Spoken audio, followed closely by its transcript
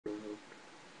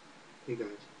Hey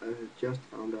guys, I have just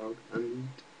found out I need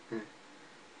a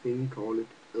thing called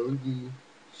LG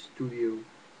Studio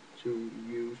to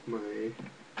use my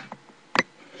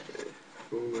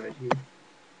phone right here.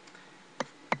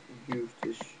 Use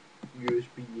this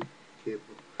USB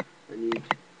cable. I need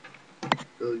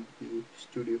LG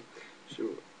Studio. So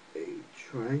I'm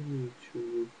trying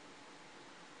to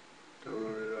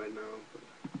download it right now, but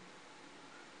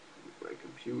my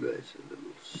computer is a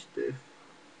little stiff.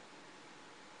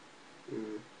 As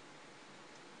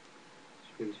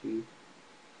you can see,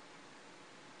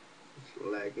 it's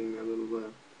lagging a little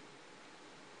bit.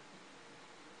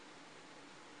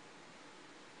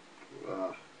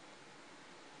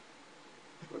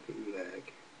 Fucking lag.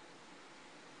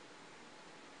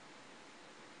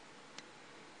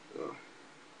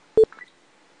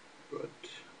 But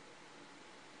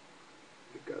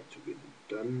it got to get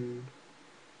done.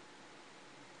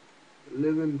 I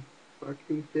live in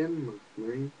fucking Denmark,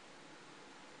 man.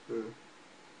 And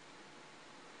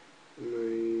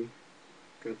I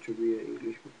got to be an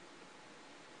Englishman.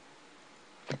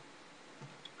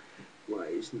 Why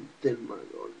isn't Denmark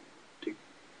on the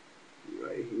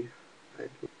right here? I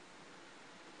don't.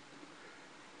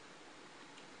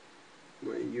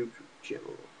 My YouTube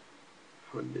channel,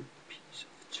 100 Piece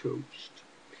of Toast.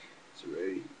 It's a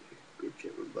very good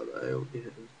channel, but I only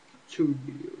have 2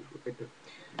 videos right now.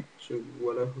 So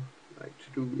what I would like to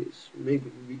do is make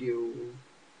a video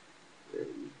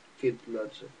and get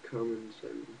lots of comments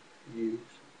and views,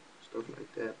 stuff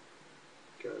like that,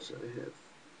 because I have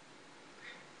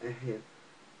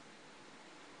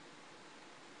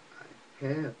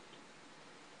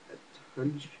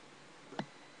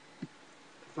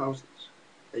thousands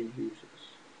of users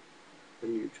on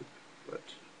YouTube, but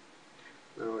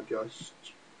now I just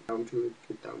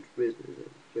get down to business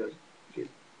and just get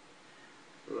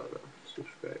a lot of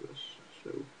subscribers.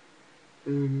 So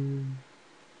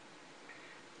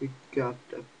we got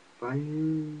to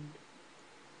find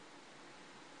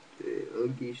the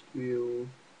LG Studio.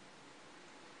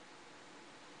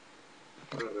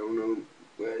 I don't know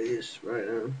where it is right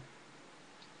now.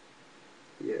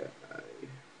 Yeah, I'm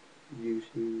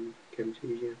using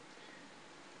Camtasia.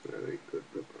 Very good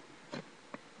program.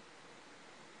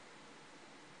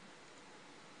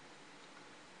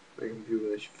 My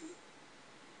computer is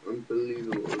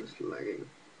unbelievable, it's lagging.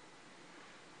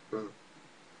 But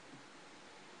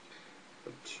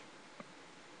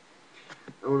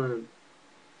I wanna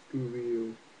do a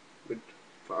video with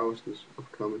thousands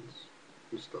of comments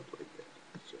and stuff like that.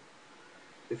 So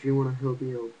if you wanna help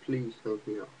me out, please help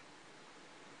me out.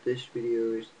 This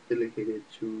video is dedicated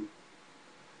to,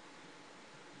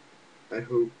 I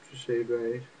hope to say it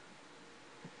right,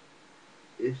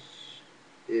 I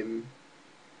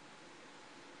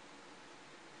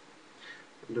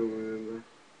don't remember,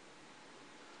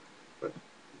 but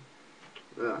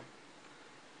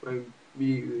my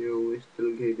video is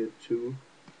dedicated to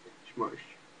Smash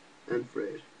and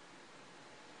Fred.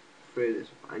 Fred is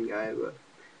a fine guy, but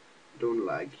I don't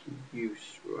like he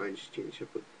use Ryan's changer,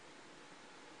 but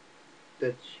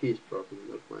that's his problem,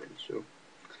 not mine. So,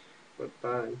 but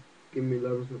bye. Give me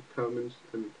lots of comments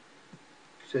and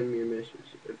send me a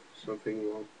message if something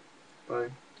wrong.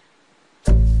 Bye.